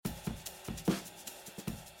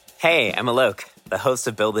Hey, I'm Alok, the host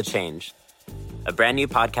of Build the Change, a brand new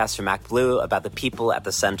podcast from MacBlue about the people at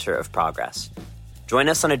the center of progress. Join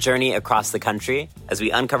us on a journey across the country as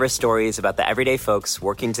we uncover stories about the everyday folks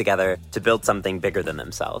working together to build something bigger than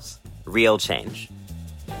themselves, real change.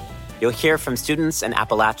 You'll hear from students in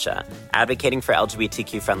Appalachia advocating for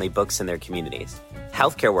LGBTQ-friendly books in their communities,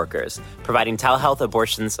 healthcare workers providing telehealth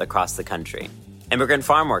abortions across the country, immigrant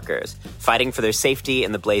farm workers fighting for their safety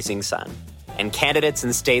in the blazing sun, and candidates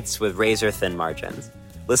in states with razor-thin margins.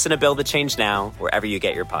 Listen to Build the Change now, wherever you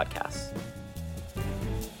get your podcasts.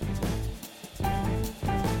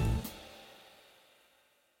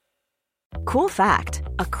 Cool fact,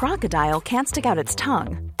 a crocodile can't stick out its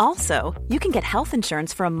tongue. Also, you can get health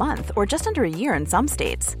insurance for a month or just under a year in some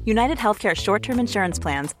states. United Healthcare short-term insurance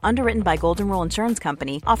plans, underwritten by Golden Rule Insurance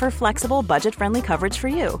Company, offer flexible, budget-friendly coverage for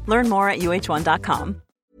you. Learn more at uh1.com.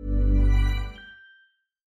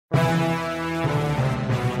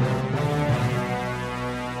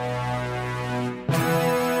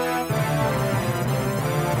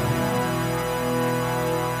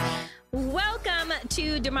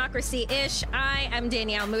 To Democracy-ish. I am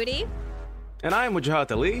Danielle Moody. And I'm Wajahat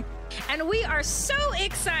Ali. And we are so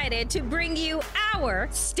excited to bring you our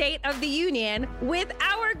State of the Union with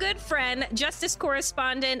our good friend, Justice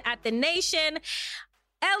Correspondent at The Nation,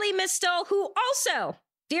 Elie Mystal, who also,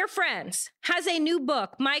 dear friends, has a new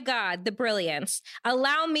book, My God, The Brilliance.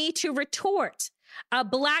 Allow me to retort. A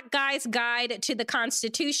Black Guy's Guide to the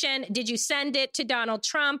Constitution. Did you send it to Donald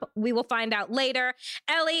Trump? We will find out later.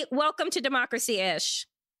 Elie, welcome to Democracy-ish.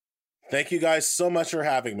 Thank you guys so much for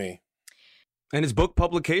having me. And it's book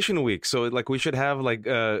publication week, so we should have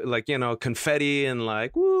confetti and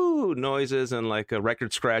woo noises and a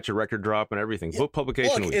record scratch, a record drop, and everything. Book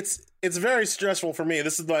publication week. It's very stressful for me.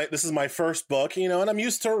 This is my first book, and I'm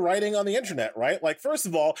used to writing on the internet, right? First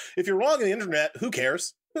of all, if you're wrong on the internet, who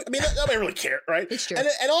cares? I mean, nobody really care, right? It's true.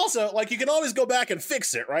 And also, you can always go back and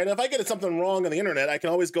fix it, right? If I get something wrong on the internet, I can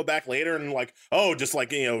always go back later and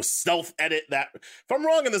self-edit that. If I'm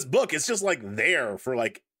wrong in this book, it's just there for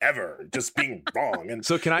ever, just being wrong. And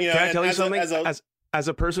so can I tell you something? As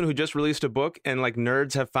a person who just released a book and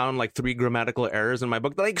nerds have found 3 grammatical errors in my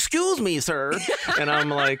book, they're like, excuse me, sir. and I'm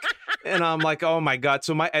like, oh my God.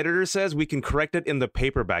 So my editor says we can correct it in the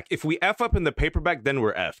paperback. If we F up in the paperback, then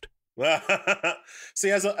we're effed. See,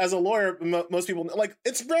 as a lawyer, most people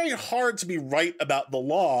it's very hard to be right about the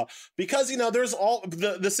law because there's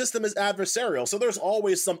the system is adversarial, so there's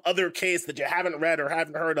always some other case that you haven't read or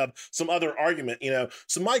haven't heard of, some other argument.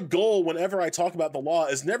 So my goal whenever I talk about the law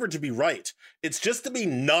is never to be right; it's just to be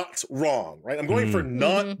not wrong. Right? I'm going for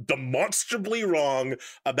not demonstrably wrong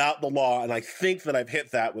about the law, and I think that I've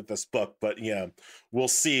hit that with this book. But we'll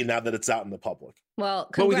see now that it's out in the public.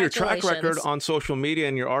 Well, with your track record on social media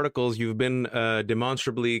and your articles, you've been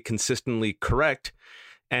demonstrably consistently correct.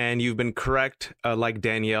 And you've been correct, like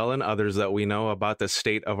Danielle and others that we know, about the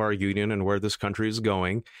state of our union and where this country is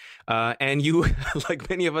going. And you, like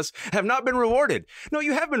many of us, have not been rewarded. No,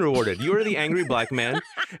 you have been rewarded. You are the angry black man.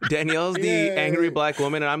 Danielle's the angry black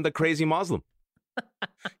woman, and I'm the crazy Muslim.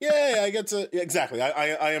 Yeah, I get to exactly.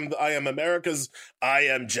 I am America's. I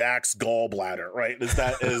am Jack's gallbladder. Right?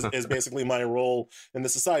 Is basically my role in the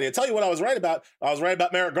society. I tell you what, I was right about. I was right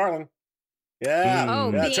about Merrick Garland.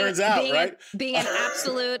 Yeah. It turns out, right? Being an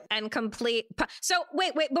absolute and complete. So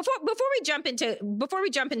wait. Before we jump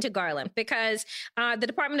into Garland, because the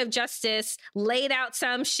Department of Justice laid out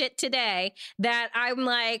some shit today that I'm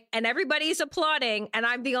like, and everybody's applauding, and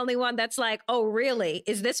I'm the only one that's like, oh, really?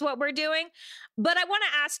 Is this what we're doing? But I want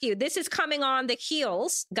to ask you, this is coming on the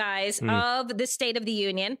heels, guys, of the State of the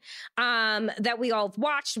Union that we all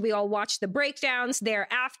watched. We all watched the breakdowns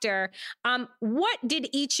thereafter. What did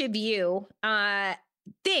each of you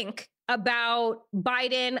think about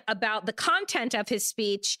Biden, about the content of his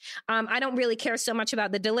speech? I don't really care so much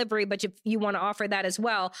about the delivery, but if you want to offer that as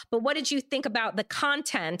well. But what did you think about the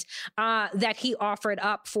content that he offered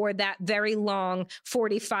up for that very long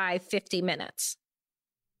 45, 50 minutes?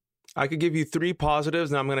 I could give you 3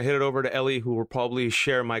 positives, and I'm going to hit it over to Elie, who will probably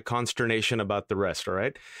share my consternation about the rest, all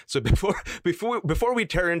right? So before we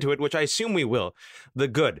tear into it, which I assume we will, the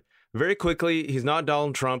good. Very quickly, he's not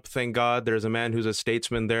Donald Trump, thank God. There's a man who's a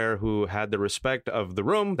statesman there who had the respect of the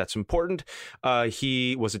room. That's important.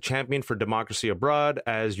 He was a champion for democracy abroad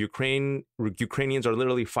as Ukrainians are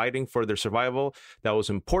literally fighting for their survival. That was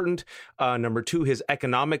important. Number 2, his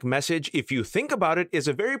economic message, if you think about it, is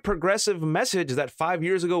a very progressive message that 5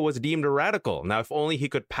 years ago was deemed radical. Now, if only he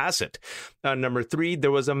could pass it. Number 3, there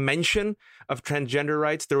was a mention of transgender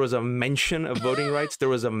rights. There was a mention of voting rights. There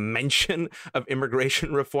was a mention of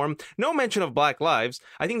immigration reform. No mention of Black lives.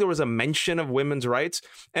 I think there was a mention of women's rights.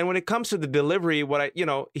 And when it comes to the delivery,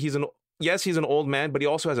 he's an old man, but he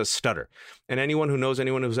also has a stutter. And anyone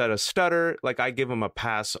who's had a stutter, like, I give him a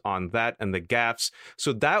pass on that and the gaffes.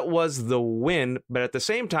 So that was the win. But at the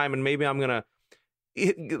same time, and maybe I'm going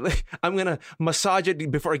to massage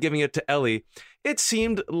it before giving it to Ellie. It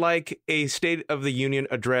seemed like a State of the Union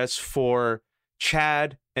address for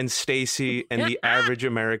Chad and Stacey and the average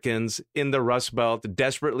Americans in the Rust Belt,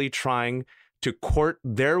 desperately trying to court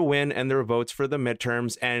their win and their votes for the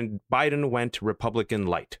midterms, and Biden went Republican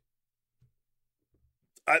light.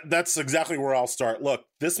 That's exactly where I'll start. Look,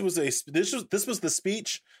 this was the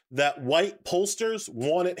speech that white pollsters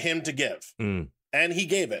wanted him to give, and he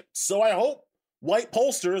gave it. So I hope white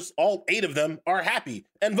pollsters, all 8 of them, are happy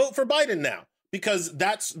and vote for Biden now, because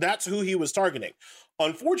that's who he was targeting.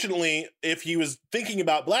 Unfortunately, if he was thinking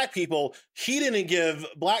about Black people, he didn't give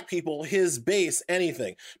Black people, his base,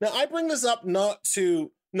 anything. Now, I bring this up not to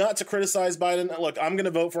criticize Biden. Look, I'm going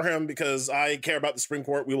to vote for him because I care about the Supreme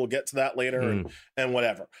Court. We will get to that later and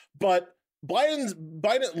whatever. But Biden,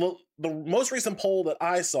 the most recent poll that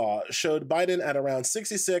I saw showed Biden at around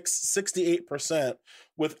 68%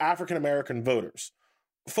 with African-American voters.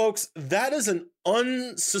 Folks, that is an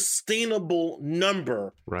unsustainable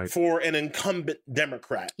number for an incumbent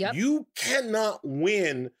Democrat. Yep. You cannot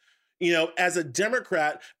win, as a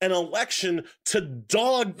Democrat, an election to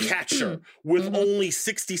dog catcher with only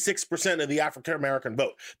 66% of the African-American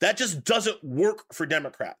vote. That just doesn't work for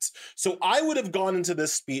Democrats. So I would have gone into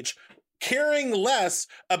this speech caring less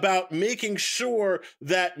about making sure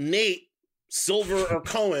that Nate, Silver, or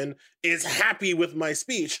Cohen is happy with my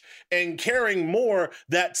speech, and caring more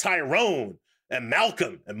that Tyrone and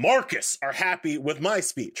Malcolm and Marcus are happy with my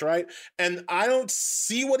speech, right? And I don't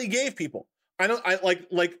see what he gave people. People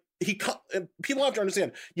have to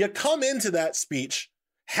understand, you come into that speech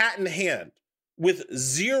hat in hand with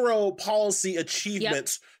zero policy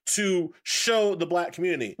achievements to show the Black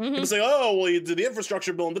community. People say, oh, well, you did the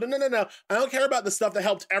infrastructure bill. No. I don't care about the stuff that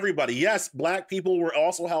helped everybody. Yes, Black people were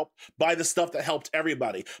also helped by the stuff that helped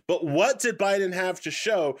everybody. But what did Biden have to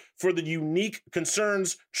show for the unique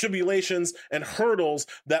concerns, tribulations, and hurdles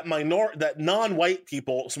that non-white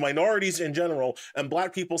people, so minorities in general, and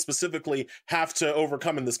Black people specifically, have to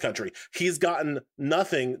overcome in this country? He's gotten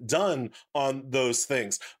nothing done on those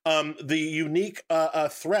things. The unique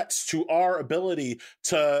threats to our ability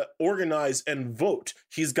to organize and vote,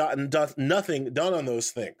 he's gotten nothing done on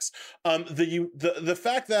those things. The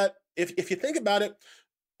fact that if you think about it,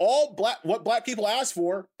 what Black people asked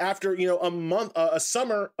for after a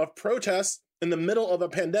summer of protests in the middle of a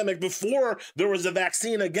pandemic, before there was a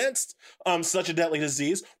vaccine against such a deadly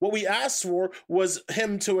disease, what we asked for was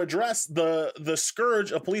him to address the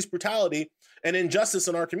scourge of police brutality and injustice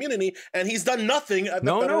in our community, and he's done nothing at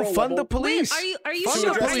the federal level. Fund the police. Wait, are you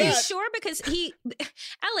sure? Are you sure? Because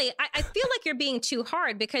Ellie, I feel like you're being too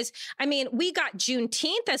hard, because we got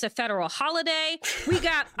Juneteenth as a federal holiday. We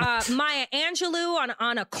got Maya Angelou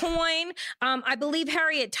on a coin. I believe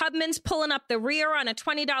Harriet Tubman's pulling up the rear on a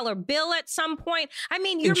 $20 bill at some point.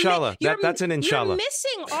 Inshallah, that's an inshallah. You're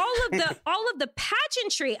missing all of the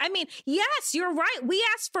pageantry. Yes, you're right. We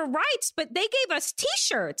asked for rights, but they gave us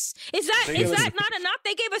T-shirts. Is that not enough?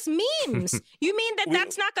 They gave us memes. You mean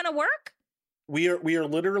that's not going to work? We are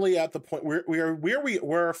literally at the point where we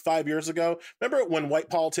were 5 years ago. Remember when white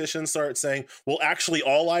politicians started saying, well, actually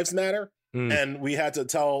all lives matter? And we had to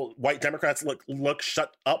tell white Democrats, look,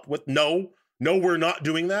 shut up with no, we're not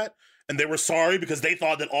doing that. And they were sorry because they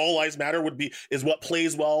thought that all lives matter is what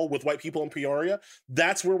plays well with white people in Peoria.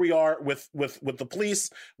 That's where we are with the police,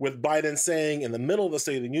 with Biden saying in the middle of the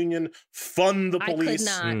State of the Union, fund the police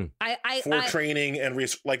for training and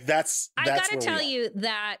that's. I gotta tell you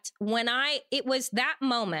that it was that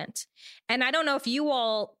moment, and I don't know if you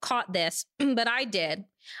all caught this, but I did.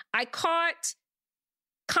 I caught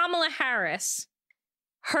Kamala Harris,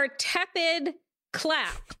 her tepid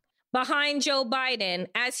clap behind Joe Biden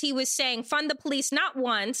as he was saying, fund the police, not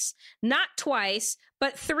once, not twice,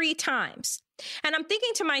 but 3 times. And I'm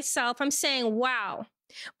thinking to myself, I'm saying, wow,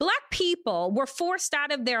 Black people were forced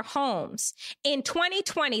out of their homes in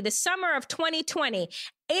 2020, the summer of 2020,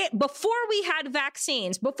 before we had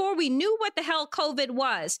vaccines, before we knew what the hell COVID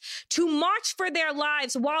was, to march for their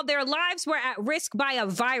lives while their lives were at risk by a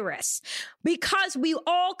virus, because we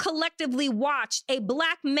all collectively watched a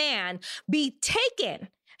Black man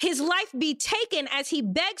his life be taken as he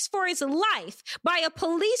begs for his life by a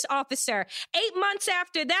police officer. 8 months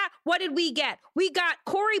after that, what did we get? We got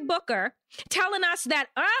Cory Booker telling us that,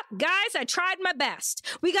 guys, I tried my best.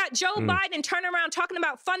 We got Joe Biden turning around talking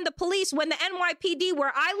about fund the police when the NYPD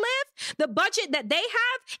where I live, the budget that they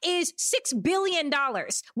have is $6 billion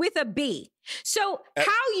with a B. So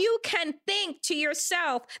how you can think to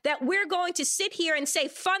yourself that we're going to sit here and say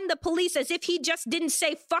fund the police as if he just didn't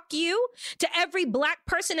say fuck you to every Black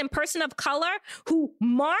person and person of color who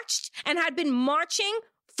marched and had been marching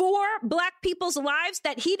for Black people's lives,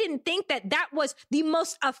 that he didn't think that that was the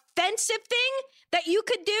most offensive thing that you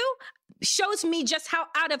could do, shows me just how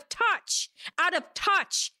out of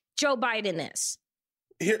touch Joe Biden is.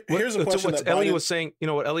 Here's a question what Ellie was saying. You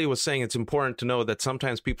know what Ellie was saying. It's important to know that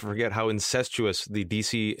sometimes people forget how incestuous the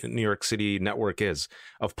DC New York City network is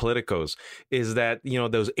of politicos. Is that, you know,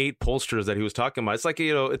 those 8 pollsters that he was talking about? It's like,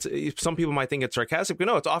 you know, it's some people might think it's sarcastic, but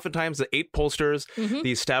no, it's oftentimes the 8 pollsters,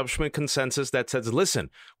 the establishment consensus that says,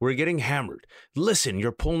 listen, we're getting hammered. Listen,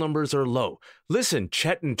 your poll numbers are low. Listen,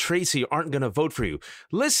 Chet and Tracy aren't going to vote for you.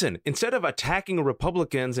 Listen, instead of attacking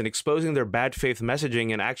Republicans and exposing their bad faith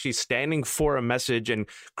messaging and actually standing for a message and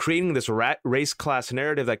creating this race class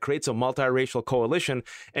narrative that creates a multiracial coalition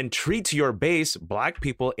and treats your base, Black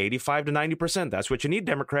people, 85 to 90%. That's what you need,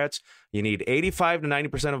 Democrats. You need 85 to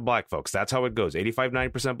 90% of Black folks. That's how it goes. 85 to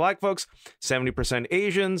 90% Black folks, 70%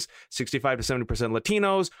 Asians, 65 to 70%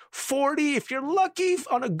 Latinos, 40, if you're lucky,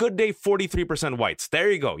 on a good day, 43% whites. There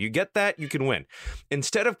you go. You get that, you can win.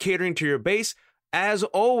 Instead of catering to your base, as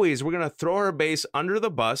always, we're going to throw our base under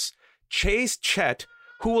the bus, chase Chet,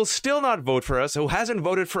 who will still not vote for us, who hasn't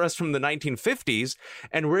voted for us from the 1950s,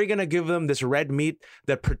 and we're going to give them this red meat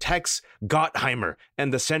that protects Gottheimer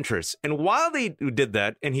and the centrists. And while they did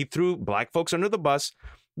that, and he threw Black folks under the bus,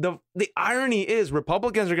 the irony is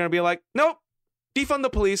Republicans are going to be like, nope, defund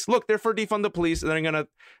the police. Look, they're for defund the police. And they're going to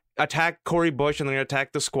attack Cori Bush, and they're going to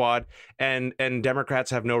attack the squad, and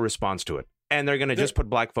Democrats have no response to it. And they're going to just put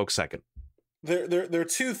Black folks second. There are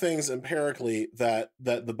 2 things empirically that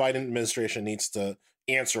the Biden administration needs to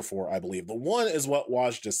answer for, I believe. The one is what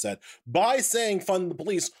Waj just said. By saying fund the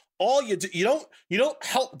police, all you do, you don't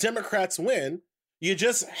help Democrats win. You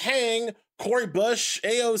just hang Cori Bush,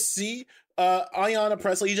 AOC, Ayanna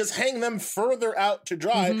Pressley. You just hang them further out to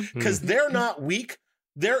dry because they're not weak.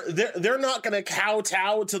 They're not going to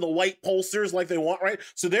kowtow to the white pollsters like they want, right?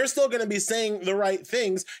 So they're still going to be saying the right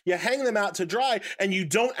things. You hang them out to dry, and you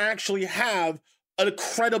don't actually have a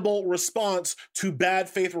credible response to bad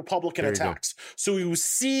faith Republican attacks. So you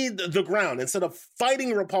cede the ground. Instead of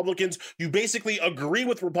fighting Republicans, you basically agree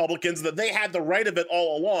with Republicans that they had the right of it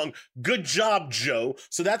all along. Good job, Joe.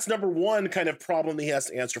 So that's number one kind of problem that he has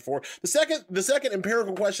to answer for. The second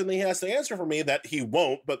empirical question that he has to answer for me, that he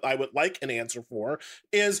won't, but I would like an answer for,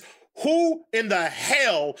 is who in the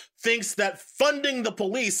hell thinks that funding the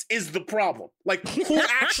police is the problem? Like, who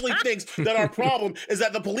actually thinks that our problem is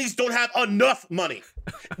that the police don't have enough money?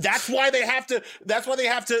 That's why they have to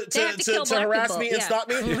harass me and stop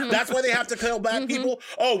me. That's why they have to kill Black people.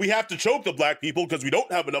 Oh, we have to choke the Black people because we don't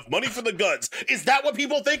have enough money for the guns. Is that what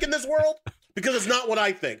people think in this world? Because it's not what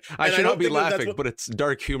I think. I should not be laughing, but it's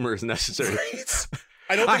dark humor is necessary. Right?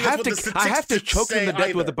 I have to choke them to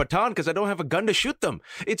death with a baton because I don't have a gun to shoot them.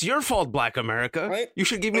 It's your fault, Black America. Right? You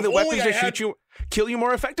should give me the weapons to kill you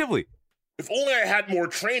more effectively. If only I had more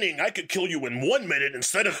training, I could kill you in 1 minute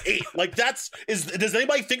instead of 8. Like, does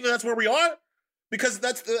anybody think that that's where we are? Because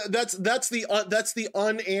that's the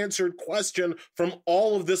unanswered question from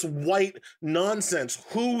all of this white nonsense.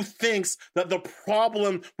 Who thinks that the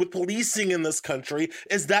problem with policing in this country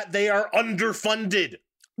is that they are underfunded?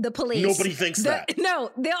 The police. Nobody thinks that. No,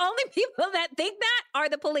 the only people that think that are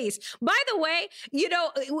the police. By the way,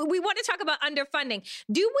 we want to talk about underfunding.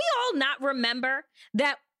 Do we all not remember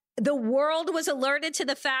that the world was alerted to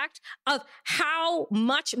the fact of how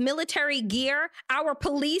much military gear our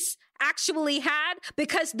police actually had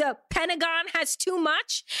because the Pentagon has too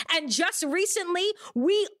much? And just recently,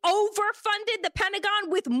 we overfunded the Pentagon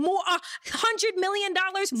with more $100 million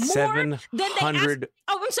more than they asked.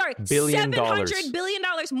 Oh, I'm sorry, $700 billion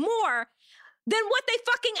more than what they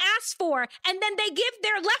fucking asked for. And then they give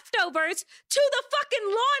their leftovers to the fucking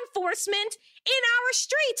law enforcement in our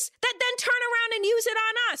streets that then turn around and use it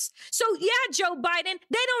on us. So yeah, Joe Biden,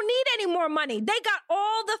 they don't need any more money. They got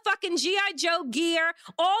all the fucking G.I. Joe gear,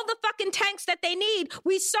 all the fucking tanks that they need.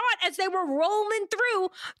 We saw it as they were rolling through,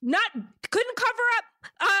 couldn't cover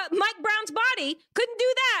up Mike Brown's body, couldn't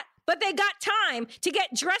do that. But they got time to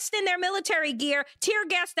get dressed in their military gear, tear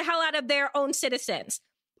gas the hell out of their own citizens.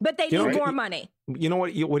 But they need more money. You know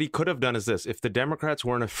what? What he could have done is this. If the Democrats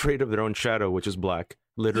weren't afraid of their own shadow, which is black,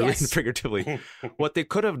 literally and figuratively, what they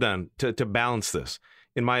could have done to balance this,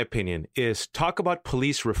 in my opinion, is talk about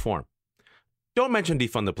police reform. Don't mention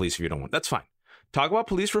defund the police if you don't want. That's fine. Talk about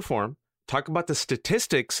police reform. Talk about the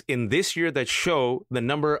statistics in this year that show the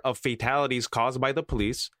number of fatalities caused by the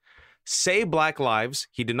police. Say Black Lives.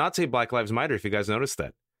 He did not say Black Lives Matter, if you guys noticed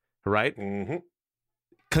that, right? Mm-hmm.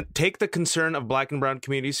 Take the concern of Black and brown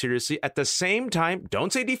communities seriously. At the same time,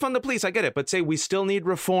 don't say defund the police. I get it. But say we still need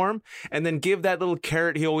reform, and then give that little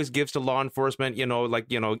carrot he always gives to law enforcement,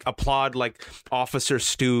 applaud like Officer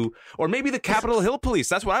Stu, or maybe the Capitol Hill Police.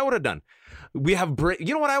 That's what I would have done. We have,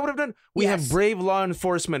 you know what I would have done? We have brave law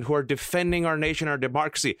enforcement who are defending our nation, our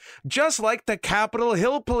democracy, just like the Capitol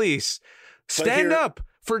Hill Police. Stand up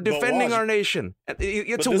for defending our nation.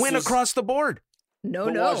 It's a win across the board.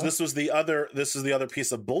 Waj, this is the other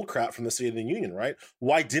piece of bullcrap from the State of the Union, right?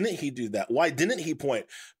 Why didn't he do that? Why didn't he point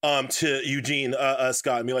to Eugene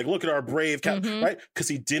Scott and be like, look at our brave cap, right? Because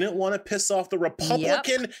he didn't want to piss off the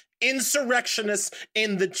Republican insurrectionists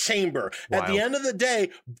in the chamber. Wild. At the end of the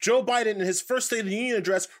day, Joe Biden in his first State of the Union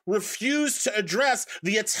address refused to address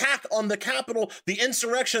the attack on the Capitol, the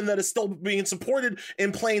insurrection that is still being supported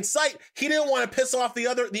in plain sight. He didn't want to piss off the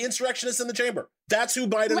insurrectionists in the chamber. That's who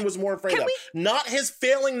Biden was more afraid of. Not his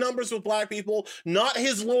failing numbers with Black people, not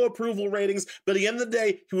his low approval ratings, but at the end of the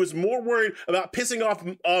day, he was more worried about pissing off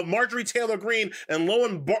Marjorie Taylor Greene and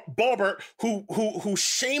Lauren Boebert, who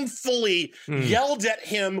shamefully yelled at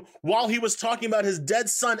him while he was talking about his dead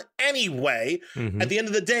son anyway. At the end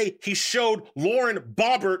of the day, he showed Lauren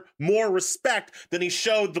Boebert more respect than he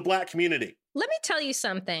showed the Black community. Let me tell you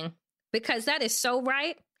something, because that is so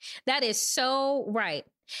right. That is so right.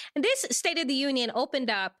 And this State of the Union opened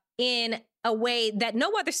up in a way that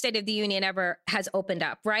no other State of the Union ever has opened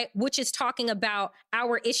up, right? Which is talking about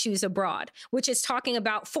our issues abroad, which is talking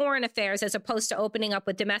about foreign affairs as opposed to opening up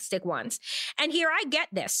with domestic ones. And here I get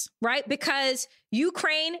this, right? Because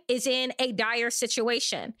Ukraine is in a dire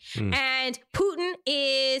situation and Putin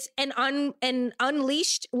is an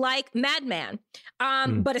unleashed like madman,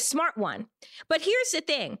 but a smart one. But here's the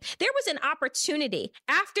thing. There was an opportunity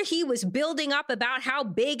after he was building up about how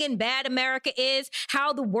big and bad America is,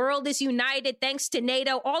 how the world is united thanks to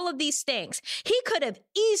NATO, all of these things. He could have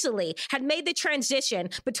easily had made the transition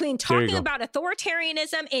between talking about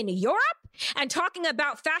authoritarianism in Europe and talking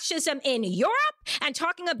about fascism in Europe and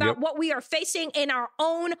talking about what we are facing in our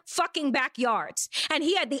own fucking backyards. And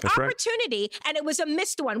he had the opportunity and it was a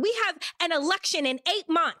missed one. We have an election in 8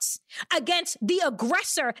 months against the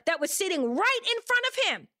aggressor that was sitting right in front of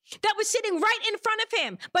him.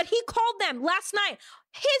 But he called them last night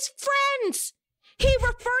his friends. He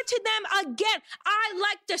referred to them again. I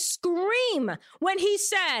like to scream when he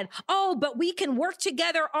said, oh, but we can work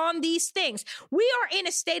together on these things. We are in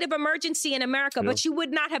a state of emergency in America, but you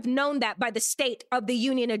would not have known that by the State of the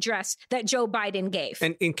Union address that Joe Biden gave.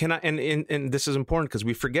 And this is important because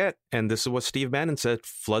we forget, and this is what Steve Bannon said,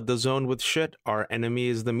 flood the zone with shit. Our enemy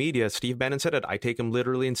is the media. Steve Bannon said it. I take him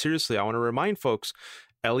literally and seriously. I want to remind folks,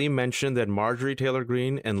 Ellie mentioned that Marjorie Taylor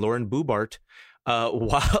Greene and Lauren Boebert,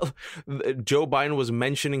 while Joe Biden was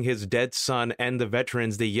mentioning his dead son and the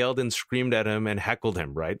veterans, they yelled and screamed at him and heckled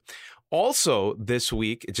him, right? Also, this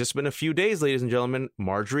week, it's just been a few days, ladies and gentlemen,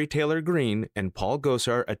 Marjorie Taylor Greene and Paul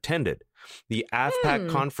Gosar attended the AFPAC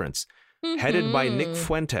conference headed by Nick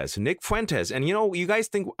Fuentes. And you guys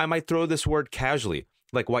think I might throw this word casually,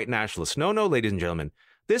 like white nationalist. No, ladies and gentlemen.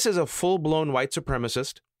 This is a full-blown white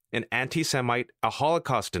supremacist, an anti-Semite, a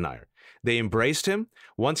Holocaust denier. They embraced him.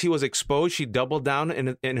 Once he was exposed, she doubled down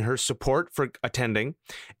in her support for attending.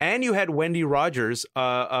 And you had Wendy Rogers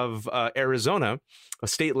of Arizona, a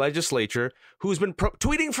state legislature, who's been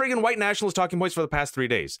tweeting friggin' white nationalist talking points for the past 3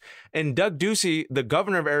 days. And Doug Ducey, the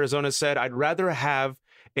governor of Arizona, said, I'd rather have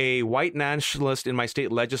a white nationalist in my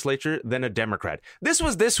state legislature than a Democrat. This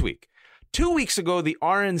was this week. 2 weeks ago, the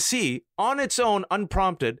RNC, on its own,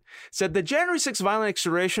 unprompted, said the January 6th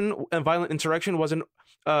violent insurrection was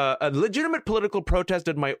a legitimate political protest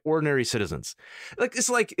by ordinary citizens. It's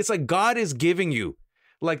like God is giving you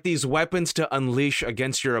like these weapons to unleash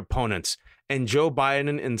against your opponents, and Joe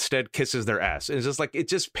Biden instead kisses their ass. And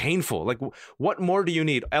it's just painful. Like, what more do you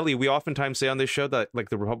need? Ellie, we oftentimes say on this show that like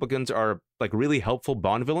the Republicans are like really helpful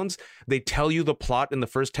Bond villains. They tell you the plot in the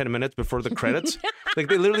first 10 minutes before the credits. Like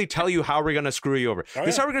they literally tell you how we're going to screw you over. This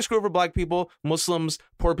is how we're going to screw over Black people, Muslims,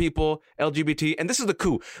 poor people, LGBT. And this is the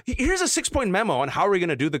coup. Here's a 6-point memo on how we're going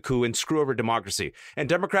to do the coup and screw over democracy. And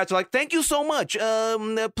Democrats are like, thank you so much.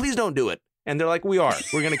 Please don't do it. And they're like, we're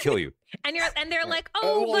going to kill you. And they're like,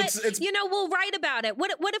 we'll write about it. What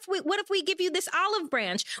if we give you this olive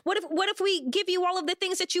branch? What if we give you all of the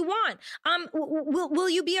things that you want? Will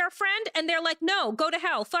you be our friend? And they're like, no, go to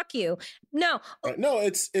hell. Fuck you. No. No,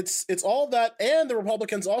 it's all that. And the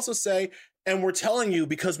Republicans also say, And we're telling you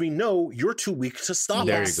because we know you're too weak to stop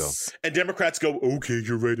There us. you go. And Democrats go, okay,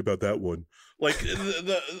 you're right about that one. Like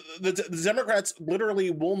the Democrats literally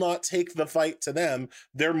will not take the fight to them.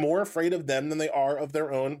 They're more afraid of them than they are of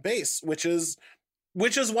their own base, which is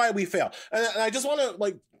why we fail. And I just want to,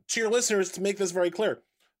 like, to your listeners, to make this very clear.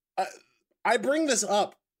 I bring this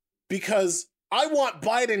up because I want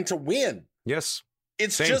Biden to win. Yes.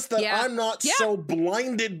 It's Same. just that I'm not so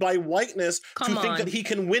blinded by whiteness to think that he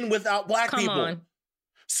can win without black people.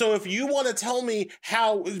 So if you want to tell me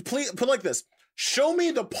how, please put it like this, show me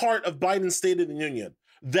the part of Biden's State of the Union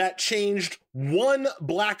that changed one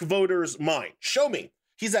black voter's mind. Show me.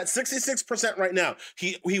 He's at 66% right now.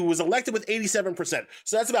 He was elected with 87%.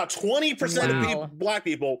 So that's about 20% of black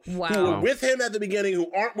people who were with him at the beginning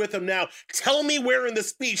who aren't with him now. Tell me where in the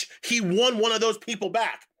speech he won one of those people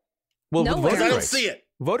back. Well, because I don't see it.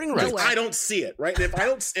 Voting rights. I don't see it, right? And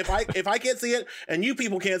if I can't see it and you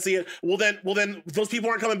people can't see it, well then those people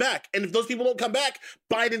aren't coming back. And if those people don't come back,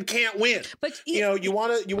 Biden can't win. But you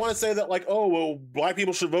want to say that, like, oh, well, black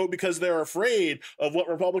people should vote because they're afraid of what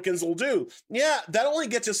Republicans will do. Yeah, that only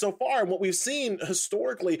gets you so far. And what we've seen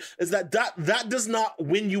historically is that does not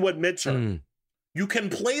win you a midterm. You can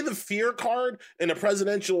play the fear card in a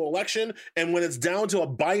presidential election, and when it's down to a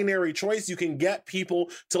binary choice, you can get people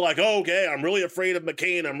to, like, oh, okay, I'm really afraid of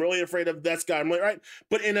McCain, I'm really afraid of this guy, right?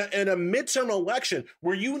 But in a midterm election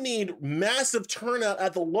where you need massive turnout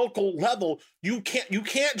at the local level, you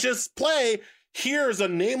can't just play, here's a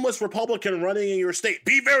nameless Republican running in your state.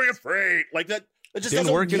 Be very afraid. Like that. It just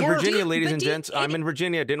didn't work in Virginia, ladies and gents. I'm in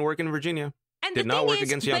Virginia. It didn't work in Virginia. And did not work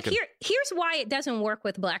against Youngkin. But here's why it doesn't work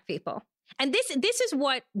with black people. And this is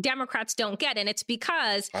what Democrats don't get. And it's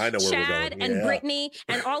because Chad and Brittany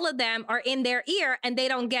and all of them are in their ear and they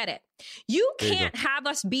don't get it. You can't have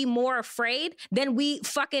us be more afraid than we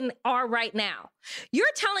fucking are right now. You're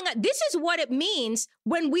telling us this is what it means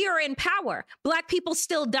when we are in power. Black people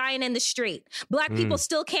still dying in the street. Black people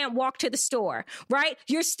still can't walk to the store, right?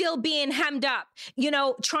 You're still being hemmed up,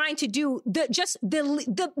 trying to do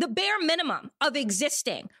the bare minimum of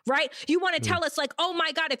existing, right? You want to tell us, like, oh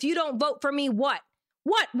my God, if you don't vote for me, what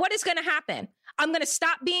is going to happen? I'm going to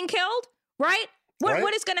stop being killed, right?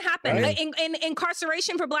 What is going to happen? Right.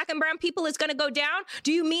 Incarceration for black and brown people is going to go down?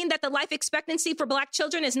 Do you mean that the life expectancy for black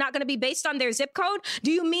children is not going to be based on their zip code?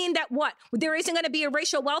 Do you mean that there isn't going to be a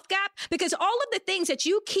racial wealth gap? Because all of the things that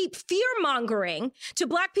you keep fear-mongering to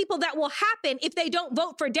black people that will happen if they don't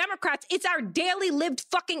vote for Democrats, it's our daily lived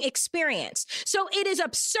fucking experience. So it is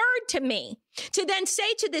absurd to me to then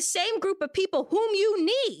say to the same group of people whom you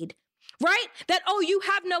need, right? That, oh, you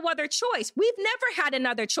have no other choice. We've never had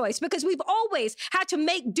another choice because we've always had to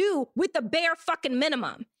make do with the bare fucking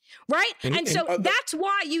minimum, right? And so that's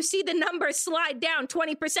why you see the numbers slide down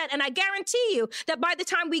 20%. And I guarantee you that by the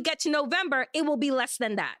time we get to November, it will be less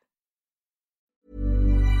than that.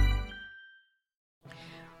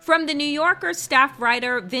 From The New Yorker staff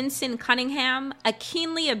writer Vincent Cunningham, a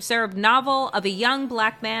keenly observed novel of a young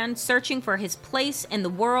black man searching for his place in the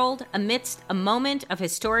world amidst a moment of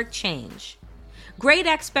historic change. Great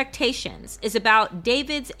Expectations is about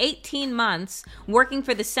David's 18 months working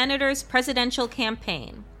for the senator's presidential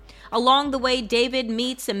campaign. Along the way, David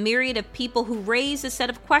meets a myriad of people who raise a set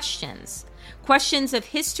of questions of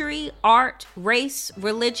history, art, race,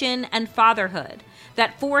 religion, and fatherhood,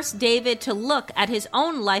 that forced David to look at his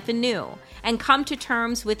own life anew and come to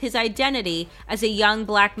terms with his identity as a young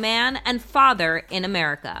black man and father in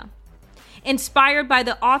America. Inspired by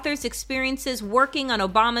the author's experiences working on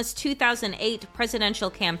Obama's 2008 presidential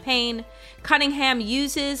campaign, Cunningham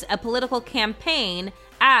uses a political campaign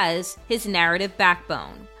as his narrative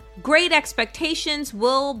backbone. Great Expectations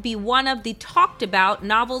will be one of the talked about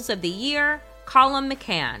novels of the year, Colum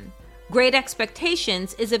McCann. Great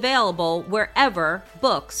Expectations is available wherever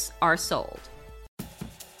books are sold.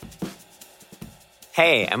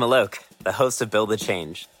 Hey, I'm Alok, the host of Build the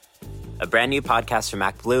Change, a brand new podcast from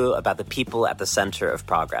MacBlue about the people at the center of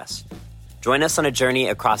progress. Join us on a journey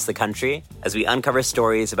across the country as we uncover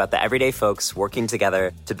stories about the everyday folks working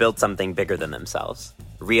together to build something bigger than themselves.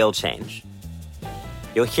 Real change.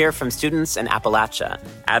 You'll hear from students in Appalachia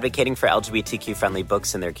advocating for LGBTQ-friendly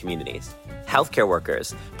books in their communities, healthcare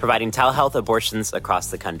workers providing telehealth abortions across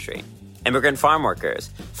the country, immigrant farm workers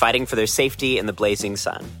fighting for their safety in the blazing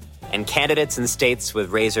sun, and candidates in states with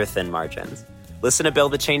razor-thin margins. Listen to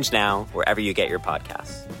Build the Change now, wherever you get your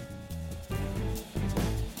podcasts.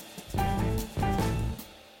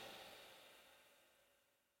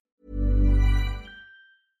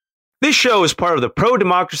 This show is part of the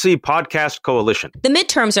Pro-Democracy Podcast Coalition. The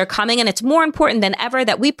midterms are coming, and it's more important than ever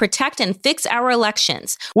that we protect and fix our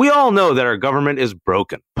elections. We all know that our government is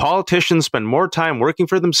broken. Politicians spend more time working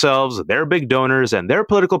for themselves, their big donors, and their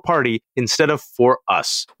political party instead of for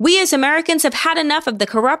us. We as Americans have had enough of the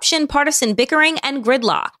corruption, partisan bickering, and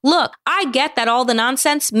gridlock. Look, I get that all the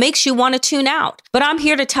nonsense makes you want to tune out, but I'm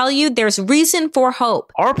here to tell you there's reason for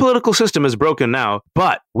hope. Our political system is broken now,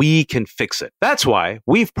 but we can fix it. That's why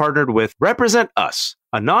we've partnered with Represent Us,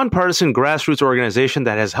 a nonpartisan grassroots organization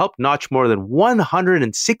that has helped notch more than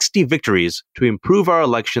 160 victories to improve our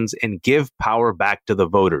elections and give power back to the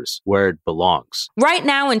voters where it belongs. Right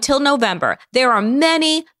now until November, there are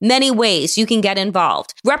many, many ways you can get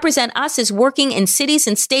involved. Represent Us is working in cities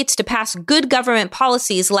and states to pass good government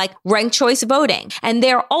policies like ranked choice voting, and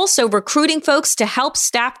they're also recruiting folks to help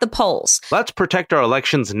staff the polls. Let's protect our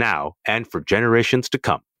elections now and for generations to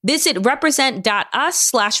come. Visit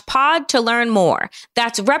represent.us/pod to learn more.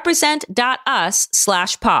 That's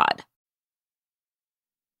represent.us/pod.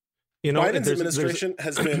 You know, Biden's administration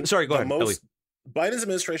has been sorry, go ahead, Ellie. Biden's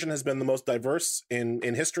administration has been the most diverse in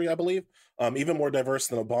history, I believe, even more diverse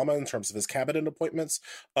than Obama in terms of his cabinet appointments.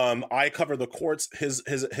 I cover the courts. His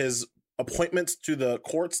appointments to the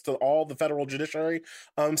courts, to all the federal judiciary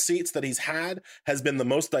seats that he's had, has been the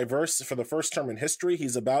most diverse for the first term in history.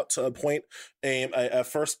 He's about to appoint a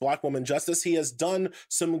first Black woman justice. He has done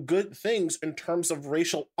some good things in terms of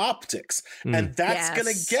racial optics, and that's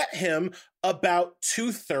going to get him about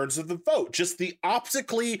 2/3 of the vote. Just the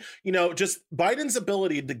optically, just Biden's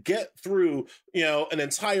ability to get through, an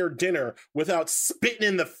entire dinner without spitting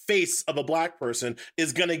in the face of a Black person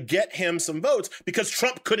is going to get him some votes because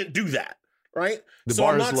Trump couldn't do that. Right. So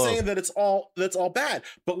I'm not saying that that's all bad,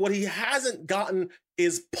 but what he hasn't gotten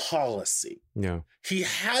is policy. Yeah. He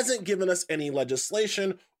hasn't given us any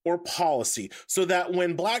legislation or policy so that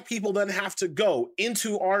when Black people then have to go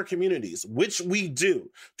into our communities, which we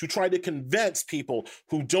do, to try to convince people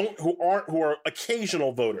who are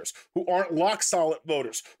occasional voters, who aren't lock solid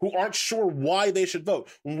voters, who aren't sure why they should vote,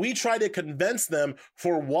 when we try to convince them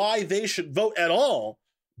for why they should vote at all,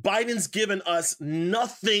 Biden's given us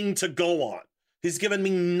nothing to go on. He's given me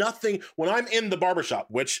nothing when I'm in the barbershop,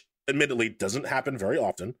 which admittedly doesn't happen very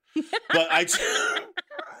often, but I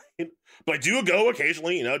do go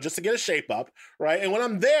occasionally, just to get a shape up, right? And when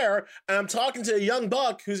I'm there and I'm talking to a young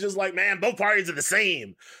buck who's just like, man, both parties are the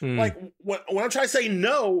same. Like when I'm trying to say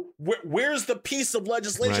no, where's the piece of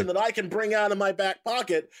legislation that I can bring out of my back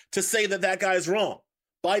pocket to say that guy's wrong?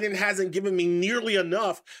 Biden hasn't given me nearly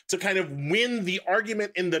enough to kind of win the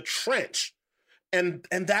argument in the trench. And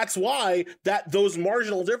that's why those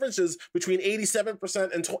marginal differences between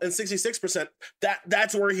 87% and 66%,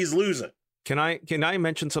 that's where he's losing. Can I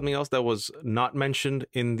mention something else that was not mentioned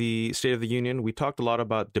in the State of the Union? We talked a lot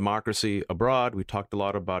about democracy abroad. We talked a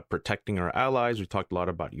lot about protecting our allies. We talked a lot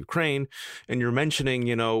about Ukraine. And you're mentioning,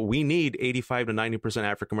 we need 85 to 90%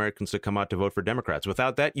 African Americans to come out to vote for Democrats.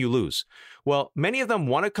 Without that, you lose. Well, many of them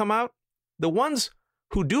want to come out. The ones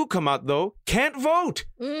who do come out, though, can't vote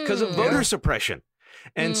because of voter suppression.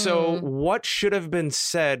 And so what should have been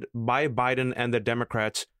said by Biden and the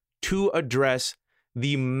Democrats to address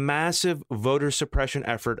the massive voter suppression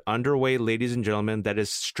effort underway, ladies and gentlemen, that is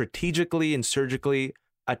strategically and surgically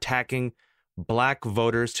attacking Black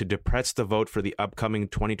voters to depress the vote for the upcoming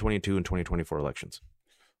 2022 and 2024 elections?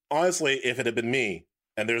 Honestly, if it had been me,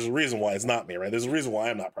 and there's a reason why it's not me, right? There's a reason why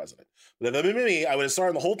I'm not president. But if it had been me, I would have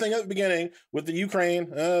started the whole thing at the beginning with the Ukraine.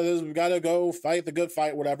 We got to go fight the good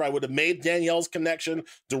fight, whatever. I would have made Danielle's connection,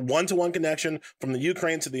 the one-to-one connection from the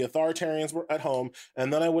Ukraine to the authoritarians at home.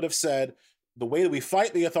 And then I would have said, the way that we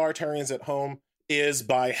fight the authoritarians at home is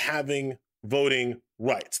by having voting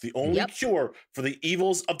rights. The only cure for the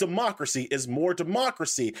evils of democracy is more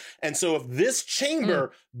democracy. And so if this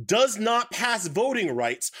chamber does not pass voting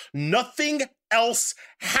rights, nothing else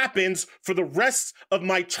happens for the rest of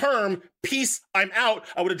my term. Peace, I'm out.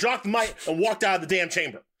 I would have dropped the mic and walked out of the damn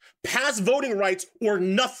chamber. Pass voting rights or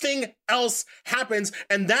nothing else happens.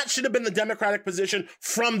 And that should have been the Democratic position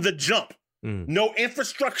from the jump. No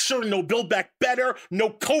infrastructure, no Build Back Better, no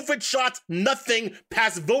COVID shots, nothing.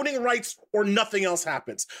 Pass voting rights or nothing else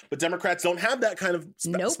happens. But Democrats don't have that kind of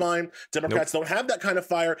spine. Democrats don't have that kind of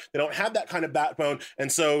fire. They don't have that kind of backbone.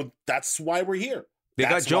 And so that's why we're here. They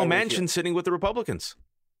got Joe Manchin sitting with the Republicans.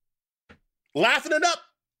 Laughing it up.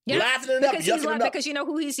 Yeah, laughing it up. Because you know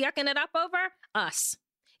who he's yucking it up over? Us.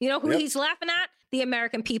 You know who he's laughing at? The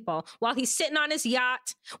American people. While he's sitting on his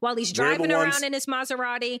yacht, while he's driving around in his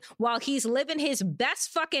Maserati, while he's living his best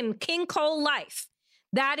fucking King Cole life.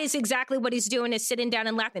 That is exactly what he's doing, is sitting down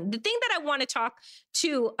and laughing. The thing that I want to talk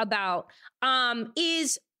to about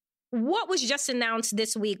is what was just announced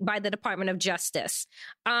this week by the Department of Justice,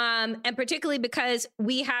 and particularly because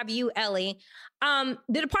we have you, Ellie, the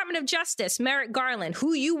Department of Justice, Merrick Garland,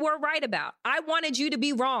 who you were right about. I wanted you to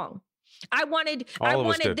be wrong. I wanted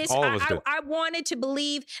to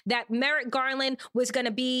believe that Merrick Garland was going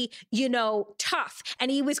to be, tough,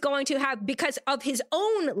 and he was going to have, because of his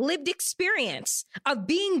own lived experience of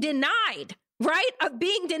being denied, right? Of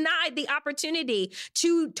being denied the opportunity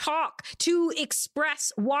to talk, to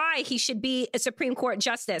express why he should be a Supreme Court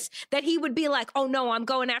justice, that he would be like, oh no, I'm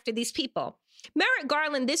going after these people. Merrick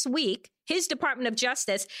Garland this week, his Department of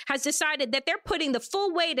Justice has decided that they're putting the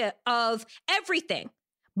full weight of everything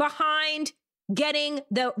behind getting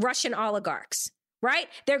the Russian oligarchs, right?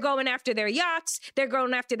 They're going after their yachts. They're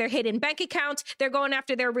going after their hidden bank accounts. They're going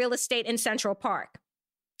after their real estate in Central Park.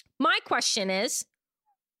 My question is,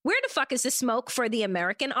 where the fuck is the smoke for the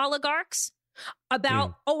American oligarchs?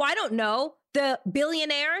 About, I don't know, the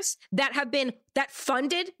billionaires that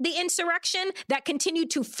funded the insurrection, that continue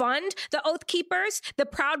to fund the Oath Keepers, the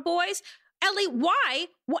Proud Boys. Ellie, why?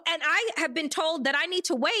 And I have been told that I need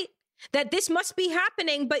to wait, that this must be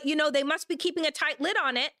happening, but they must be keeping a tight lid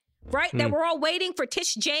on it, right? That we're all waiting for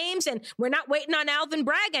Tish James, and we're not waiting on Alvin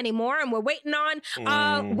Bragg anymore, and we're waiting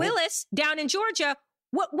on Willis down in Georgia.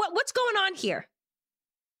 What's going on here?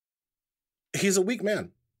 He's a weak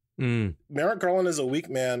man. Merrick Garland is a weak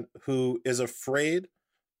man who is afraid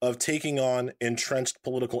of taking on entrenched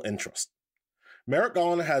political interest. Merrick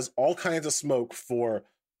Garland has all kinds of smoke for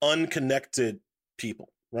unconnected people.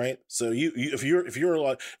 Right, so if you're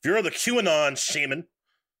the QAnon shaman,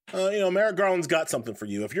 Merrick Garland's got something for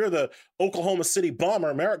you. If you're the Oklahoma City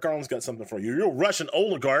bomber, Merrick Garland's got something for you. You're a Russian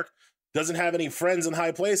oligarch, doesn't have any friends in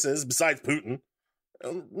high places besides Putin.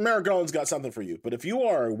 Merrick Garland's got something for you. But if you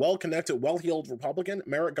are a well-connected, well-heeled Republican,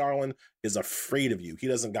 Merrick Garland is afraid of you. He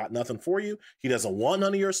doesn't got nothing for you. He doesn't want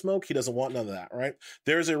none of your smoke. He doesn't want none of that, right?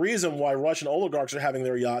 There's a reason why Russian oligarchs are having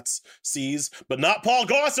their yachts seized, but not Paul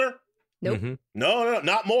Gosar. Nope. Mm-hmm. No,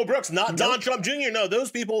 not Mo Brooks, not Don Trump Jr. No,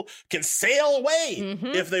 those people can sail away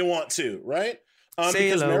if they want to, right?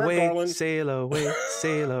 Sail away, sail away,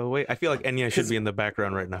 sail away. I feel like Enya should be in the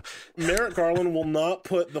background right now. Merrick Garland will not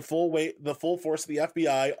put the full force of the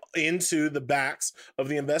FBI into the backs of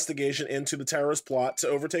the investigation into the terrorist plot to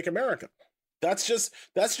overtake America. That's just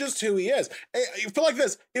who he is. You feel like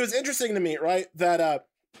this. It was interesting to me, right? That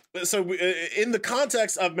so in the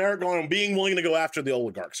context of Merrick Garland being willing to go after the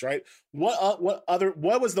oligarchs, right? What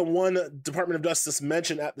was the one Department of Justice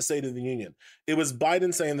mentioned at the State of the Union? It was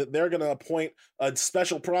Biden saying that they're going to appoint a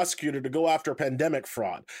special prosecutor to go after pandemic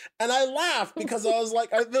fraud. And I laughed because I was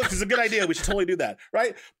like, look, it's a good idea. We should totally do that,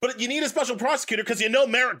 right? But you need a special prosecutor because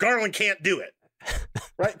Merrick Garland can't do it.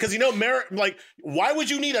 Right? Because Merrick, why would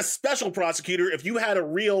you need a special prosecutor if you had a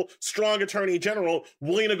real strong attorney general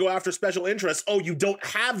willing to go after special interests? Oh, you don't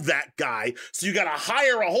have that guy. So you got to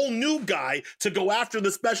hire a whole new guy to go after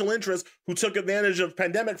the special interests who took advantage of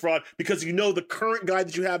pandemic fraud because the current guy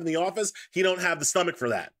that you have in the office, he don't have the stomach for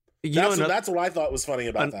that. That's what I thought was funny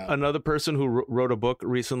about that. Another person who wrote a book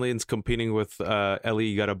recently and is competing with Ellie,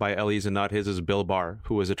 you got to buy Ellie's and not his, is Bill Barr,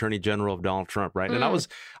 who was Attorney General of Donald Trump, right? And I was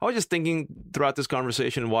just thinking throughout this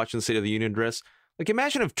conversation and watching the State of the Union address, like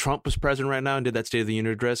imagine if Trump was president right now and did that State of the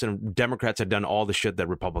Union address and Democrats had done all the shit that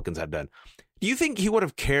Republicans had done. Do you think he would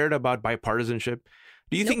have cared about bipartisanship?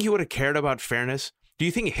 Do you think he would have cared about fairness? Do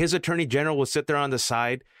you think his Attorney General would sit there on the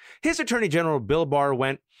side? His Attorney General, Bill Barr,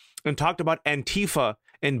 went and talked about Antifa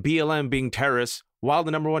and BLM being terrorists while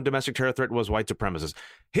the number one domestic terror threat was white supremacists.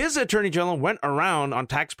 His Attorney General went around on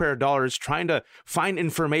taxpayer dollars trying to find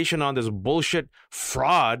information on this bullshit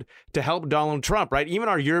fraud to help Donald Trump, right? Even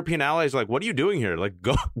our European allies like, what are you doing here? Like,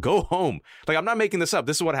 go home. Like, I'm not making this up.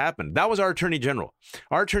 This is what happened. That was our Attorney General.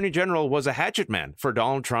 Our Attorney General was a hatchet man for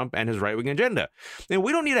Donald Trump and his right-wing agenda. And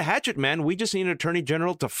we don't need a hatchet man. We just need an Attorney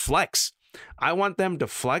General to flex. I want them to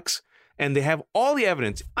flex. And they have all the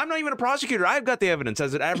evidence. I'm not even a prosecutor. I've got the evidence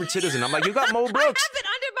as an average citizen. I'm like, you got Mo Brooks. I have it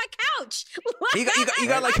under my couch. You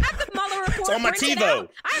got like, I have the Mueller report. It's on my TiVo.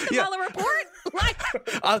 I have the Mueller report.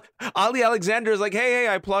 Ali Alexander is like, hey,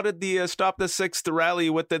 I plotted the Stop the Sixth rally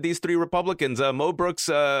with these three Republicans, Mo Brooks,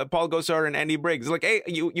 Paul Gosar, and Andy Briggs. Like, hey,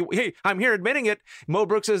 hey, I'm here admitting it. Mo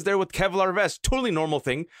Brooks is there with Kevlar vest. Totally normal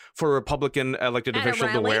thing for a Republican elected official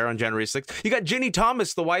to wear on January 6th. You got Ginny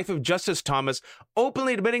Thomas, the wife of Justice Thomas,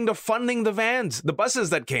 openly admitting to funding the vans, the buses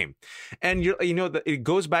that came. And it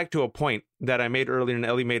goes back to a point that I made earlier and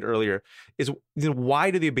Ellie made earlier is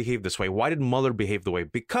why do they behave this way? Why did Mueller behave the way?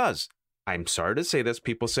 Because I'm sorry to say this,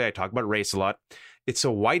 people say I talk about race a lot. It's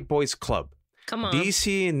a white boys club. Come on.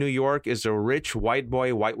 DC and New York is a rich white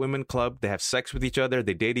boy, white women club. They have sex with each other.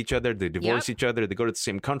 They date each other. They divorce each other. They go to the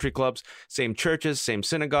same country clubs, same churches, same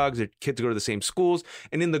synagogues. Their kids go to the same schools.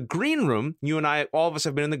 And in the green room, you and I, all of us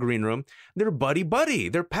have been in the green room. They're buddy-buddy.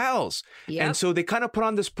 They're pals. Yep. And so they kind of put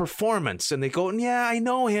on this performance and they go, yeah, I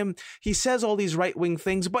know him. He says all these right-wing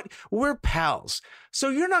things, but we're pals. So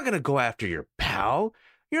you're not going to go after your pal.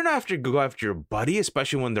 You're not going to go after your buddy,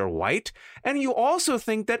 especially when they're white. And you also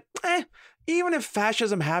think that, even if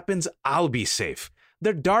fascism happens, I'll be safe.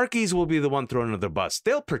 The darkies will be the one thrown under the bus.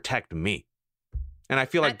 They'll protect me. And I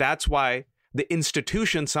feel like that's why the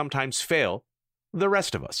institutions sometimes fail the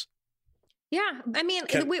rest of us. Yeah, I mean,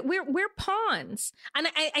 we're pawns, and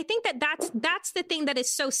I think that's the thing that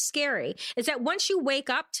is so scary is that once you wake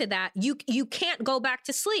up to that, you can't go back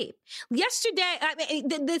to sleep. Yesterday, I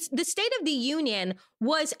mean, the State of the Union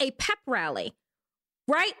was a pep rally,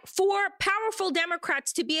 right, for powerful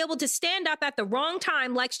Democrats to be able to stand up at the wrong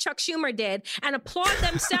time, like Chuck Schumer did, and applaud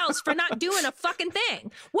themselves for not doing a fucking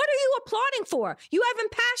thing. What are you applauding for? You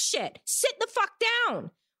haven't passed shit. Sit the fuck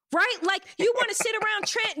down. Right? Like, you want to sit around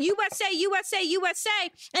chant USA, USA,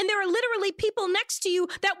 USA, and there are literally people next to you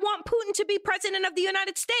that want Putin to be president of the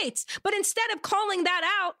United States. But instead of calling that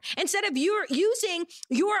out, instead of you using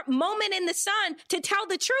your moment in the sun to tell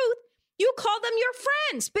the truth, you call them your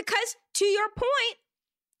friends. Because to your point,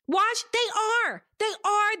 Waj, they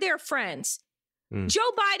are their friends.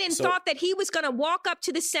 Joe Biden thought that he was going to walk up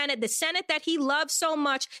to the Senate that he loves so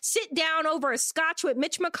much, sit down over a scotch with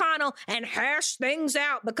Mitch McConnell and hash things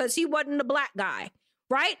out because he wasn't a black guy,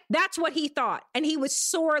 right? That's what he thought. And he was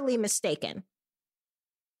sorely mistaken.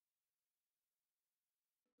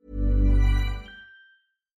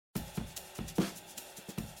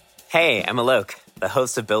 Hey, I'm Alok, the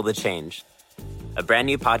host of Build the Change, a brand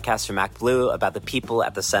new podcast from MacBlue about the people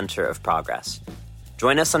at the center of progress.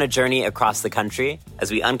 Join us on a journey across the country as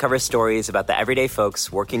we uncover stories about the everyday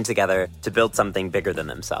folks working together to build something bigger than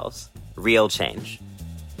themselves. Real change.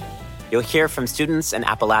 You'll hear from students in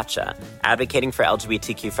Appalachia advocating for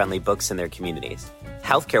LGBTQ-friendly books in their communities,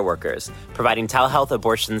 healthcare workers providing telehealth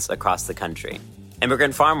abortions across the country,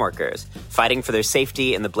 immigrant farm workers fighting for their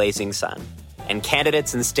safety in the blazing sun, and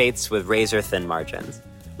candidates in states with razor-thin margins.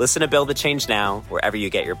 Listen to Build the Change now, wherever you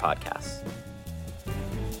get your podcasts.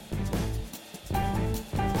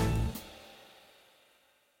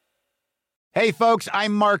 Hey, folks,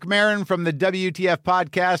 I'm Mark Maron from the WTF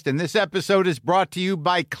Podcast, and this episode is brought to you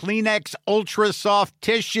by Kleenex Ultra Soft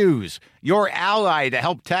Tissues, your ally to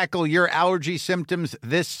help tackle your allergy symptoms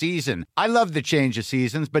this season. I love the change of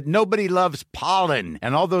seasons, but nobody loves pollen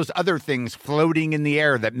and all those other things floating in the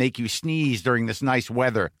air that make you sneeze during this nice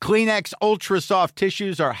weather. Kleenex Ultra Soft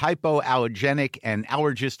Tissues are hypoallergenic and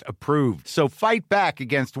allergist approved, so fight back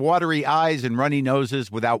against watery eyes and runny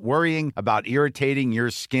noses without worrying about irritating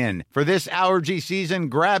your skin. For this allergy season,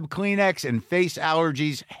 grab Kleenex and face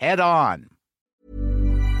allergies head on.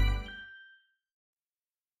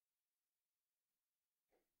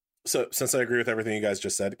 So, since I agree with everything you guys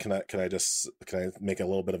just said, can I make a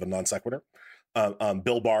little bit of a non sequitur?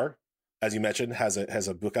 Bill Barr, as you mentioned, has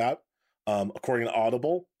a book out. According to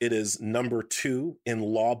Audible, it is number 2 in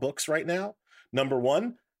law books right now. Number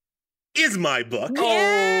 1 is my book.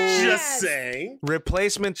 Yes! Just saying.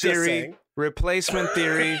 Replacement theory. Replacement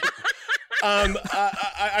theory.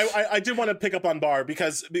 I did want to pick up on Barr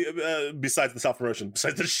because besides the self-promotion,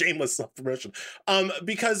 besides the shameless self-promotion,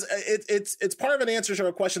 because it's part of an answer to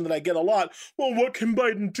a question that I get a lot. Well, what can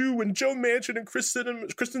Biden do when Joe Manchin and Kristen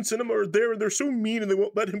Sinema are there and they're so mean and they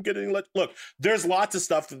won't let him get any? Look, there's lots of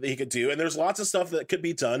stuff that he could do, and there's lots of stuff that could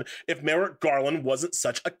be done if Merrick Garland wasn't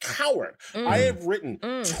such a coward. I have written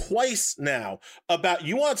twice now about,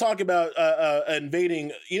 you want to talk about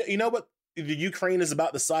invading, you know what the Ukraine is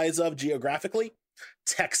about the size of geographically?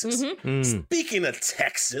 Texas. Speaking of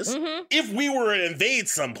Texas, if we were to invade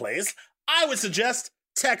someplace, I would suggest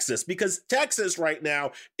Texas, because Texas right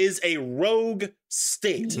now is a rogue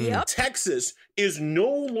state. Texas is no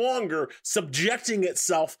longer subjecting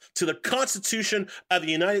itself to the Constitution of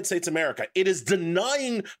the United States of America. It is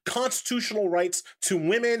denying constitutional rights to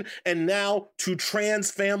women and now to trans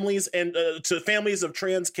families and to families of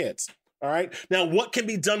trans kids. All right. Now, what can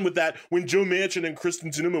be done with that when Joe Manchin and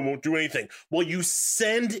Kristen Sinema won't do anything? Well, you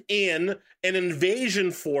send in an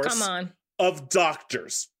invasion force of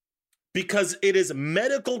doctors, because it is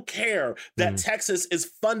medical care that Texas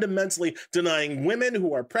is fundamentally denying women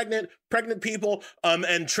who are pregnant people,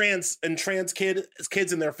 and trans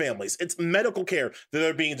kids and their families. It's medical care that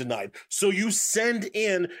are being denied. So you send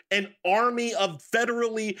in an army of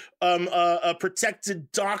federally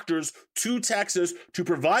protected doctors to Texas to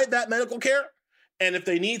provide that medical care. And if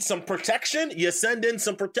they need some protection, you send in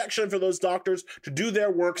some protection for those doctors to do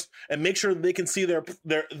their works and make sure that they can see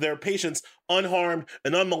their patients unharmed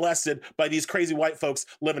and unmolested by these crazy white folks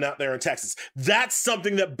living out there in Texas. That's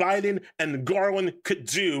something that Biden and Garland could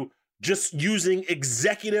do just using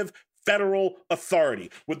executive federal authority.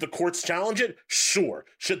 Would the courts challenge it? Sure.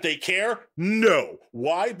 Should they care? No.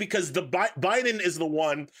 Why? Because Biden is the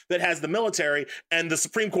one that has the military, and the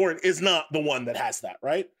Supreme Court is not the one that has that,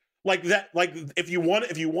 right? Like that. Like if you want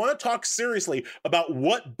to talk seriously about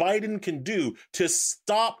what Biden can do to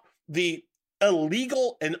stop the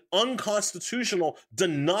illegal and unconstitutional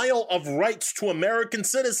denial of rights to American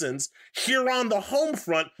citizens here on the home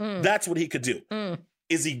front, that's what he could do.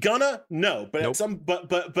 Is he gonna? No, but nope.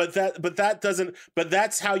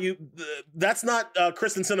 That's how you. That's not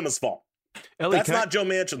Kristen Sinema's fault. Ellie, that's not Joe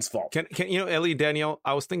Manchin's fault. Can Ellie, Danielle?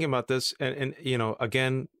 I was thinking about this, and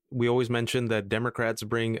again, we always mention that Democrats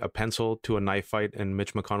bring a pencil to a knife fight, and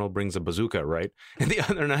Mitch McConnell brings a bazooka, right? And the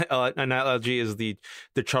other analogy is the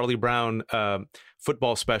Charlie Brown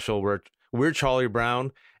football special where we're Charlie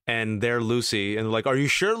Brown and they're Lucy, and like, are you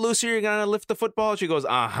sure, Lucy, you're gonna lift the football? She goes,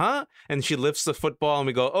 and she lifts the football, and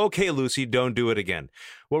we go, okay, Lucy, don't do it again.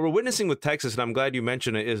 What we're witnessing with Texas, and I'm glad you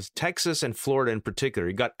mentioned it, is Texas and Florida in particular.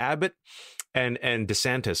 You got Abbott and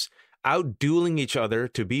DeSantis out dueling each other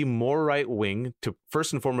to be more right wing, to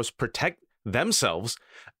first and foremost protect themselves,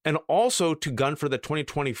 and also to gun for the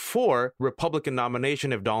 2024 Republican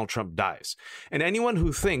nomination if Donald Trump dies. And anyone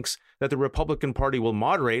who thinks that the Republican Party will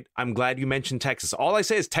moderate, I'm glad you mentioned Texas. All I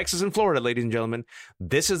say is Texas and Florida, ladies and gentlemen.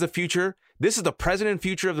 This is the future. This is the present and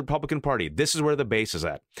future of the Republican Party. This is where the base is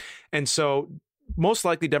at. And so most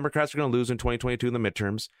likely Democrats are going to lose in 2022 in the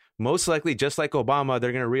midterms. Most likely, just like Obama,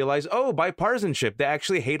 they're going to realize, bipartisanship, they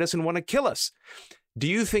actually hate us and want to kill us. Do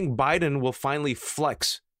you think Biden will finally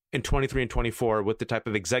flex in 23 and 24 with the type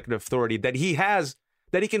of executive authority that he has,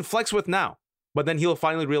 that he can flex with now? But then he'll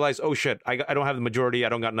finally realize, oh shit, I don't have the majority, I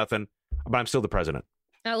don't got nothing, but I'm still the president.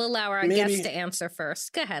 I'll allow our guest to answer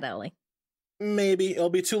first. Go ahead, Ellie. Maybe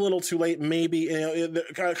it'll be too little too late. Maybe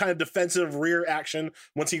kind of defensive rear action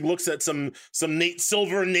once he looks at some Nate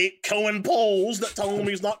Silver, Nate Cohen polls that tell him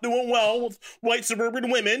he's not doing well with white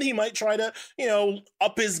suburban women. He might try to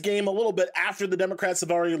up his game a little bit after the Democrats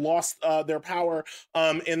have already lost their power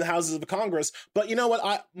in the houses of Congress. But you know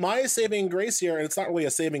what? My saving grace here, and it's not really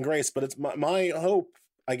a saving grace, but it's my hope,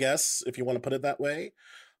 I guess, if you want to put it that way.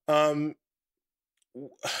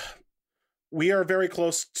 We are very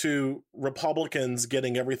close to Republicans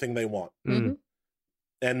getting everything they want. Mm-hmm.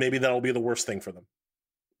 And maybe that'll be the worst thing for them.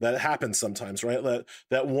 That happens sometimes, right?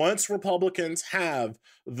 That once Republicans have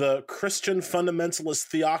the Christian fundamentalist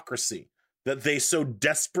theocracy that they so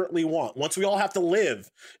desperately want, once we all have to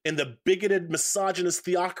live in the bigoted, misogynist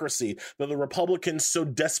theocracy that the Republicans so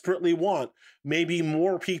desperately want, maybe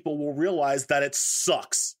more people will realize that it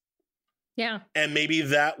sucks. Yeah. And maybe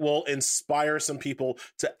that will inspire some people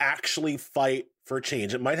to actually fight for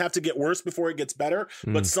change. It might have to get worse before it gets better,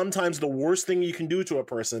 but sometimes the worst thing you can do to a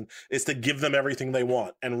person is to give them everything they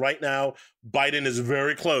want. And right now, Biden is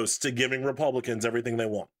very close to giving Republicans everything they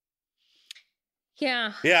want.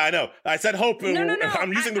 Yeah. Yeah, I know. I said hope. No.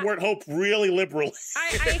 I'm using the word hope really liberally.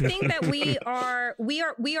 I think that we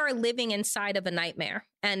are living inside of a nightmare.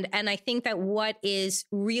 And I think that what is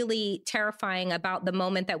really terrifying about the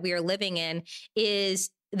moment that we are living in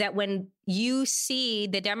is that when you see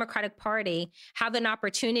the Democratic Party have an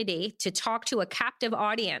opportunity to talk to a captive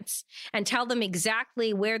audience and tell them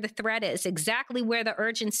exactly where the threat is, exactly where the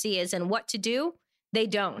urgency is and what to do, they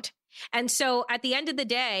don't. And so at the end of the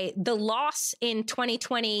day, the loss in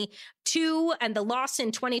 2022 and the loss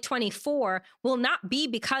in 2024 will not be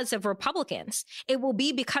because of Republicans. It will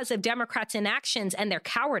be because of Democrats' inactions and their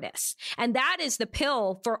cowardice. And that is the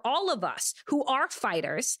pill for all of us who are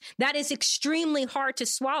fighters. That is extremely hard to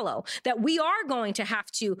swallow, that we are going to have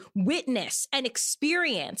to witness and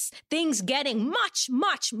experience things getting much,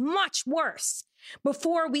 much, much worse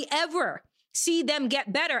before we ever see them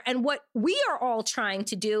get better. And what we are all trying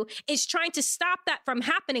to do is trying to stop that from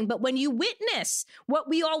happening. But when you witness what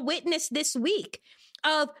we all witnessed this week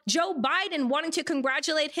of Joe Biden wanting to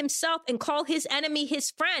congratulate himself and call his enemy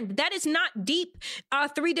his friend, that is not deep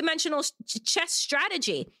three-dimensional chess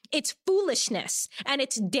strategy. It's foolishness and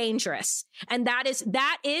it's dangerous. And that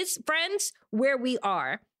is, friends, where we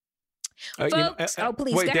are. Folks,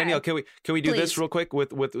 please, wait, Danielle, can we do Please. this real quick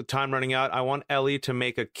with time running out? I want Ellie to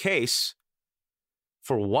make a case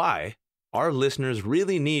for why our listeners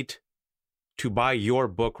really need to buy your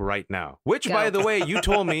book right now. Which, by the way, you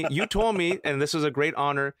told me, and this is a great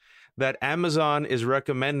honor, that Amazon is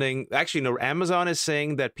recommending. Actually, no, Amazon is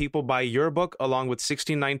saying that people buy your book along with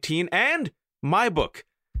 1619 and my book.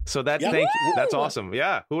 So thank you. That's awesome.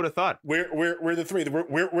 Yeah, who would have thought? We're the three.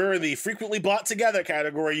 We're in the frequently bought together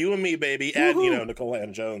category. You and me, baby, and Nicole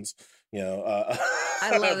Hannah-Jones.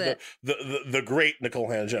 I love it. The great Nicole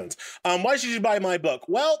Hannah-Jones. Why should you buy my book?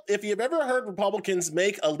 Well, if you've ever heard Republicans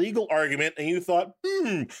make a legal argument and you thought,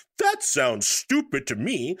 that sounds stupid to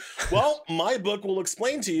me, well, my book will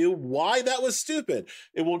explain to you why that was stupid.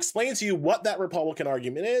 It will explain to you what that Republican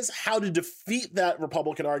argument is, how to defeat that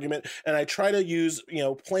Republican argument, and I try to use,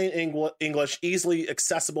 plain English, easily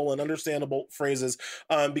accessible and understandable phrases,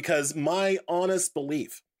 because my honest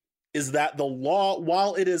belief is that the law,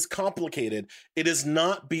 while it is complicated, it is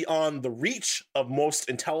not beyond the reach of most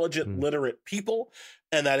intelligent, literate people.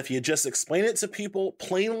 And that if you just explain it to people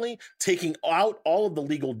plainly, taking out all of the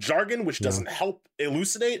legal jargon, which doesn't help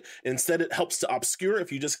elucidate, instead it helps to obscure. If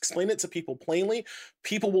you just explain it to people plainly,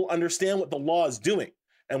 people will understand what the law is doing.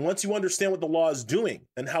 And once you understand what the law is doing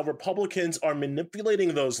and how Republicans are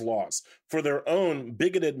manipulating those laws for their own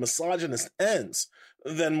bigoted, misogynist ends,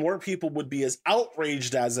 then more people would be as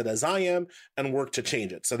outraged as I am and work to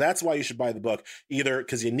change it. So that's why you should buy the book, either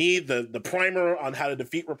because you need the primer on how to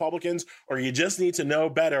defeat Republicans, or you just need to know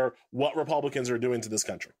better what Republicans are doing to this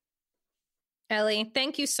country. Ellie,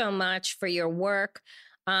 thank you so much for your work.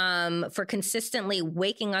 For consistently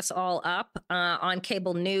waking us all up on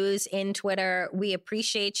cable news, in Twitter. We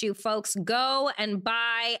appreciate you, folks. Go and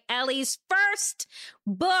buy Ellie's first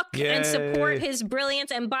book and support his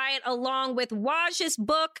brilliance, and buy it along with Waj's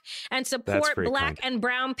book and support Black and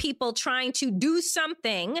brown people trying to do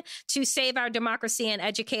something to save our democracy and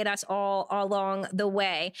educate us all along the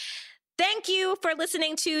way. Thank you for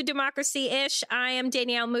listening to Democracy-ish. I am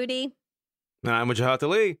Danielle Moody. I'm Wajahat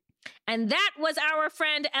Ali. And that was our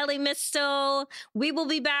friend Elie Mystal. We will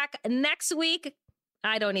be back next week.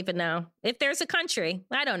 I don't even know if there's a country.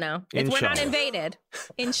 I don't know. If we're not invaded.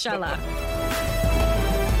 Inshallah.